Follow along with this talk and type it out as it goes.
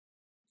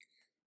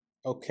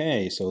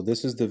Okay, so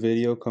this is the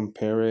video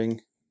comparing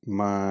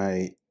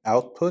my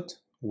output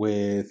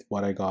with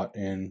what I got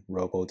in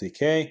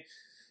RoboDK.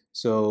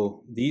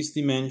 So these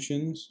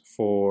dimensions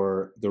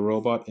for the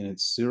robot in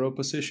its 0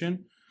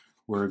 position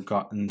were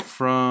gotten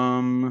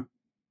from,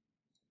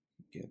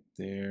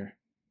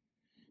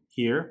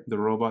 here, the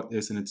robot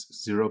is in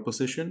its 0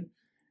 position,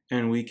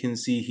 and we can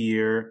see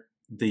here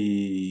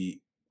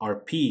the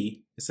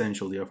RP,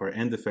 essentially, of our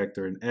end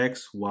effector in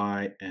X,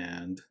 Y,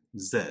 and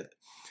Z.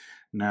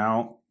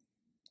 Now,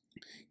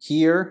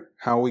 here,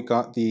 how we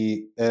got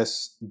the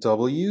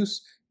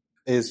SWs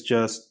is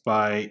just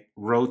by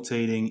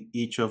rotating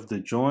each of the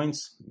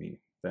joints, let me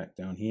back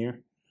down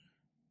here,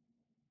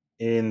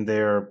 in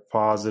their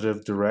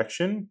positive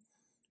direction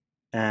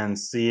and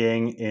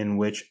seeing in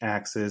which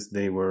axis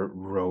they were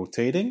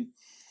rotating.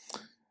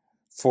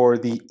 For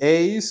the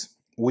A's,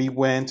 we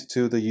went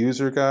to the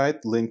user guide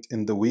linked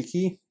in the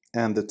wiki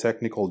and the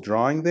technical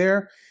drawing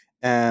there,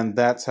 and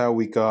that's how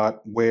we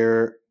got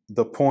where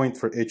the point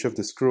for each of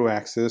the screw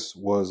axis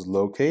was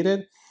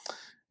located.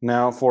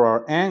 Now for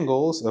our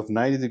angles of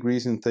 90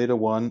 degrees in theta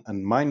 1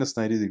 and minus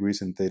 90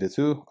 degrees in theta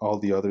 2, all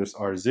the others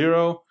are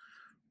 0,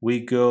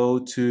 we go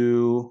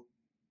to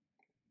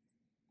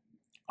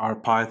our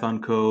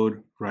Python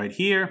code right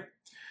here.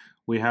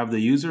 We have the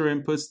user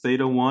inputs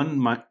theta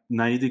 1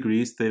 90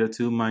 degrees, theta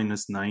 2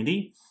 minus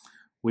 90.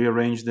 We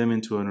arrange them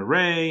into an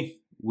array.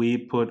 We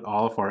put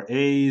all of our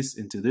A's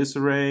into this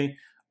array,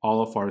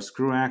 all of our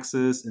screw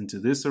axes into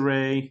this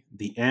array,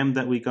 the M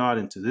that we got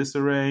into this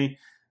array,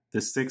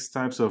 the 6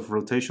 types of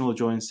rotational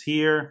joints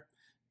here.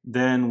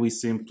 Then we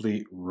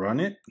simply run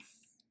it.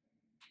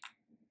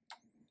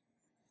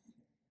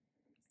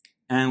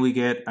 And we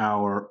get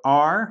our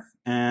R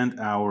and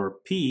our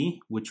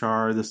P, which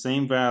are the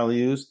same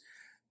values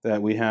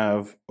that we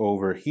have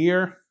over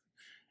here.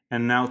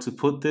 And now to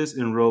put this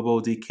in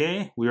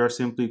RoboDK, we are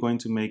simply going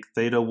to make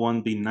theta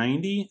 1 be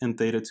 90 and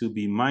theta 2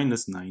 be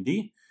minus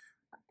 90.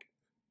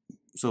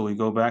 So we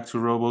go back to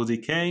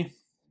RoboDK.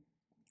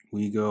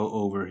 We go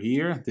over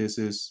here. This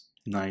is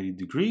 90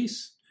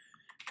 degrees.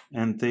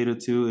 And theta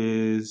 2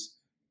 is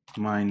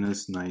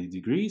minus 90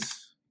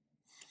 degrees.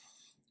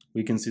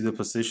 We can see the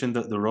position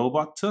that the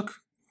robot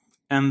took.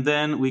 And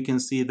then we can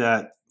see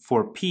that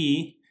for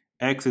P,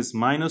 X is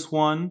minus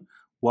 1,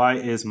 Y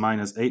is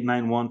minus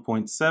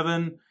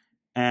 891.7,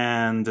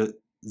 and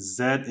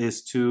Z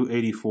is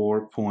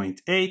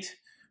 284.8.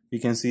 You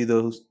can see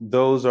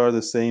those are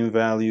the same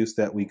values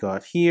that we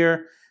got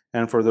here.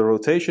 And for the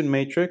rotation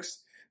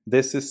matrix,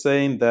 this is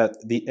saying that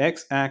the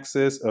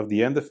x-axis of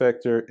the end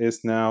effector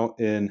is now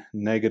in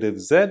negative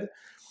Z,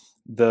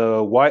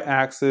 the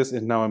y-axis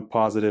is now in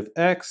positive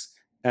X,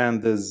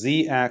 and the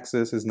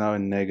z-axis is now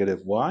in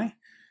negative Y.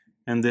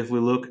 And if we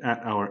look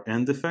at our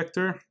end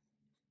effector,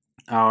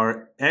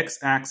 our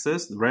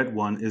x-axis, the red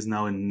one, is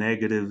now in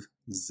negative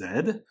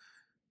Z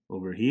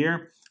over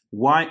here.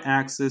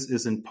 Y-axis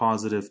is in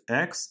positive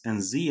X,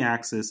 and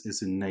z-axis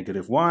is in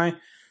negative Y,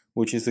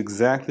 which is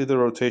exactly the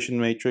rotation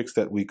matrix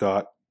that we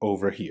got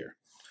over here.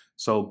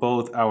 So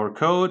both our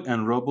code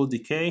and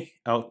RoboDK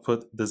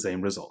output the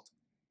same result.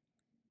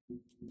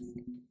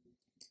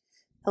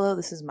 Hello,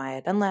 this is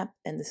Maya Dunlap,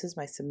 and this is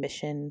my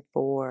submission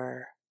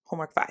for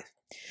homework 5.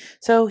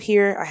 So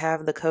here I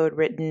have the code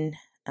written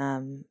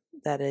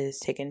that is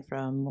taken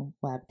from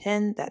Lab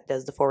 10 that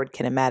does the forward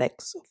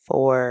kinematics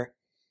for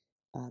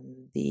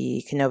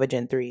the Kinova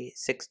Gen 3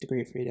 6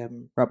 degree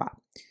freedom robot.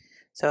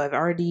 So I've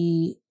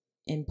already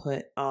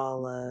input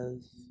all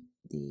of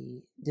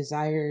the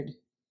desired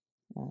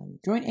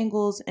joint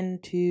angles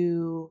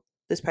into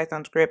this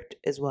Python script,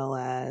 as well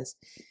as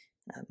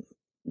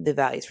the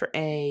values for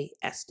A,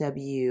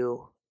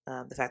 SW,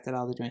 the fact that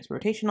all the joints are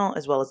rotational,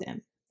 as well as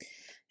M.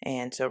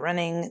 And so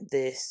running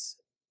this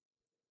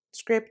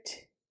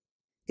script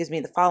gives me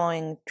the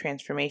following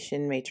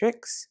transformation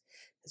matrix,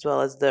 as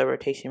well as the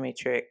rotation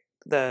matrix,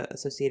 the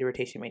associated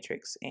rotation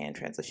matrix and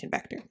translation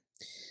vector.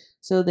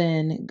 So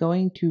then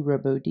going to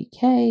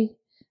RoboDK,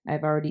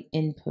 I've already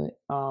input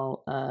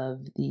all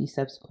of the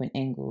subsequent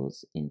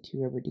angles into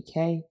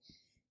RoboDK,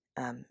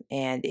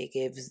 and it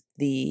gives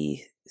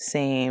the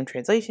same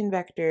translation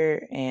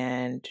vector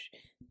and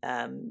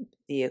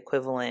the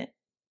equivalent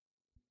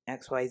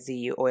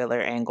XYZ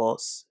Euler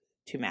angles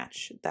to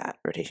match that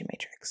rotation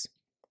matrix.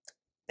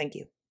 Thank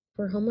you.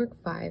 For homework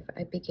 5,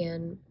 I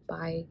began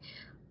by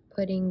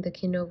putting the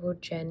Kinova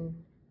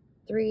Gen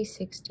 3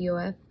 6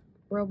 DOF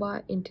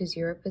robot into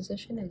 0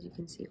 position. As you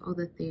can see, all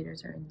the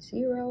thetas are in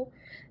 0.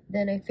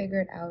 Then I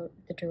figured out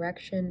the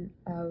direction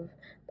of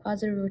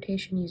positive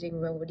rotation using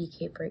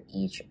RoboDK for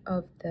each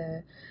of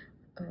the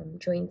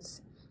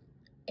joints.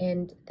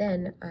 And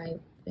then I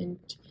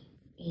went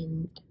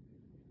and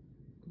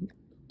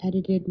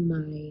edited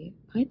my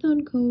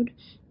Python code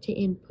to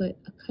input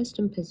a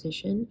custom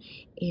position,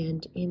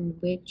 and in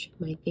which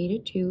my theta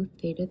 2,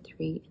 theta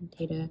 3, and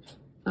theta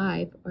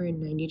 5 are a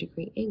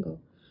 90-degree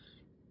angle.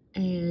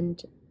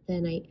 And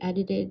then I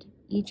edited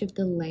each of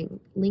the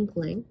link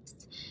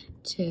lengths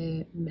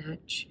to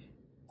match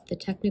the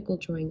technical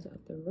drawings of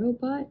the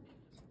robot.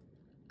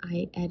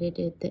 I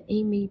edited the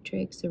A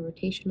matrix, the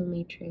rotational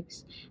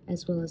matrix,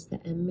 as well as the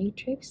M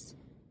matrix,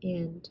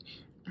 and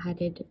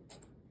added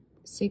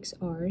 6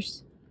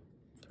 R's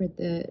for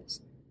the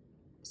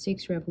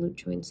 6 revolute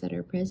joints that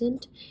are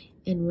present.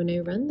 And when I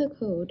run the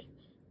code,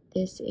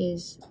 this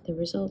is the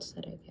results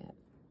that I get.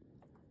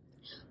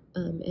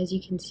 As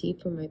you can see,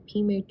 for my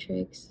P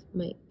matrix,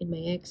 my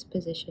X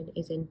position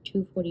is in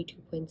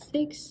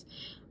 242.6,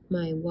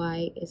 my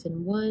Y is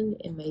in 1,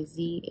 and my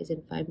Z is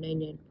in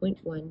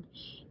 599.1.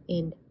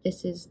 And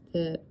this is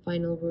the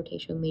final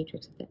rotational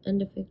matrix at the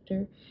end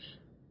effector.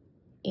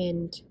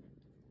 And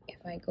if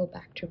I go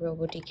back to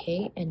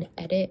RoboDK and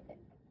edit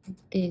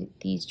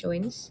these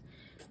joints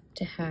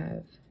to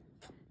have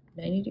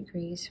 90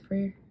 degrees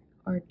for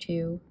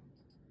R2,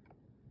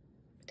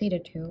 theta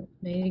 2,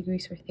 90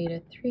 degrees for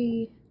theta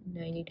 3,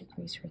 90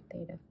 degrees for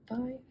theta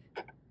 5.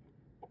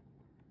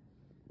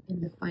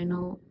 And the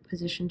final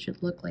position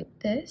should look like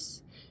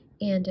this,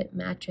 and it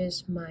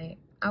matches my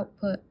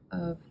output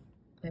of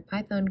my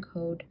Python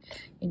code,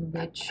 in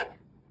which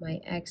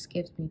my X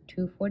gives me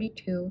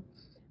 242,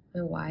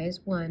 my Y is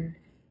 1,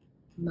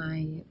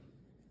 my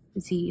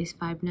Z is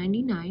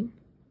 599,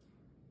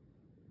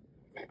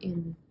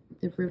 and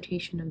the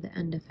rotation of the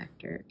end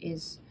effector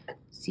is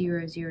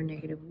 0, 0,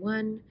 negative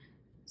 1,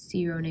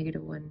 0,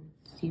 negative 1,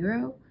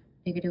 0,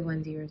 negative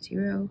 1, 0,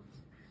 0,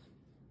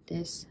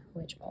 this,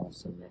 which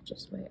also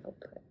matches my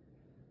output.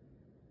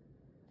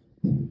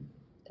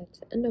 That's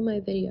the end of my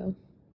video.